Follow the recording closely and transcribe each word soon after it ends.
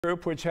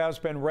Group which has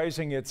been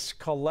raising its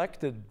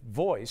collected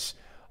voice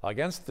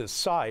against the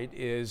site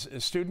is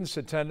students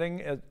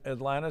attending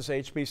Atlanta's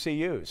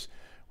HBCUs.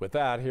 With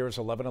that, here's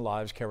 11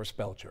 Alive's Kara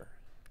Spelcher.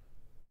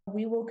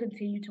 We will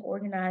continue to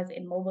organize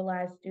and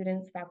mobilize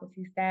students,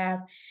 faculty, staff,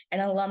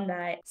 and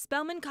alumni.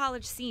 Spelman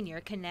College senior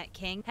Kenneth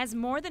King has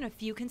more than a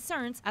few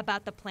concerns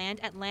about the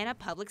planned Atlanta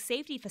public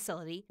safety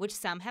facility, which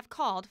some have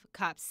called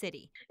Cop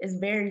City. It's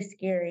very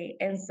scary,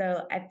 and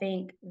so I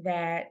think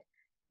that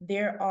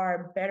there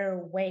are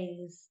better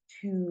ways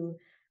to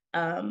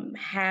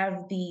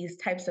have these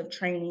types of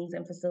trainings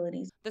and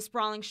facilities. The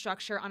sprawling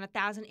structure on a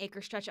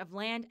 1,000-acre stretch of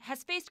land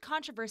has faced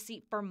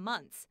controversy for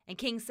months, and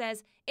King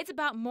says it's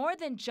about more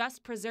than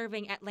just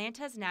preserving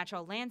Atlanta's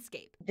natural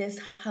landscape. This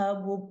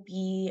hub will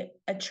be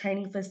a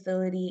training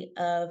facility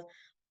of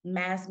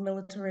mass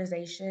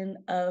militarization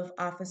of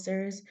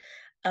officers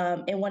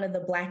in one of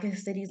the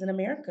blackest cities in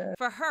America.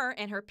 For her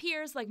and her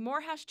peers like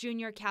Morehouse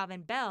Jr.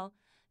 Calvin Bell,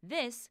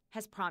 this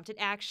has prompted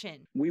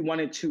action. We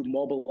wanted to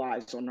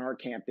mobilize on our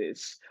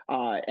campus,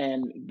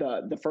 and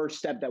the first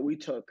step that we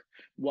took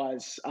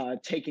was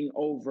taking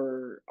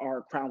over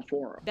our Crown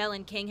Forum. Bell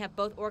and King have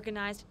both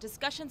organized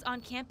discussions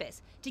on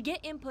campus to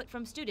get input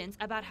from students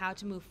about how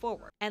to move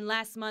forward. And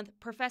last month,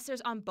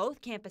 professors on both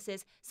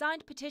campuses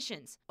signed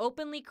petitions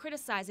openly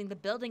criticizing the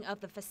building of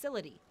the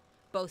facility.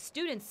 Both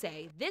students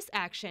say this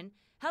action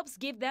helps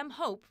give them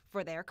hope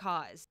for their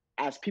cause.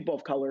 As people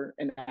of color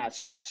and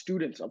as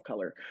students of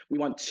color, we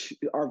want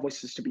our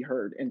voices to be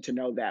heard and to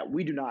know that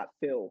we do not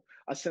feel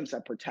a sense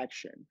of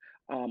protection,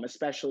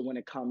 especially when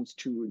it comes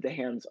to the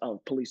hands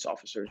of police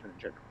officers in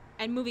general.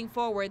 And moving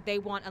forward, they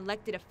want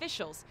elected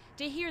officials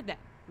to hear them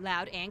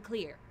loud and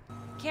clear.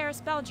 Kara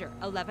Spelcher,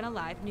 11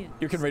 Alive News.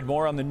 You can read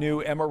more on the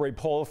new Emory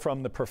poll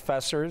from the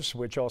professors,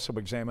 which also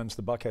examines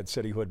the Buckhead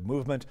Cityhood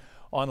movement,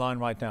 online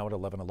right now at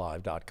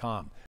 11alive.com.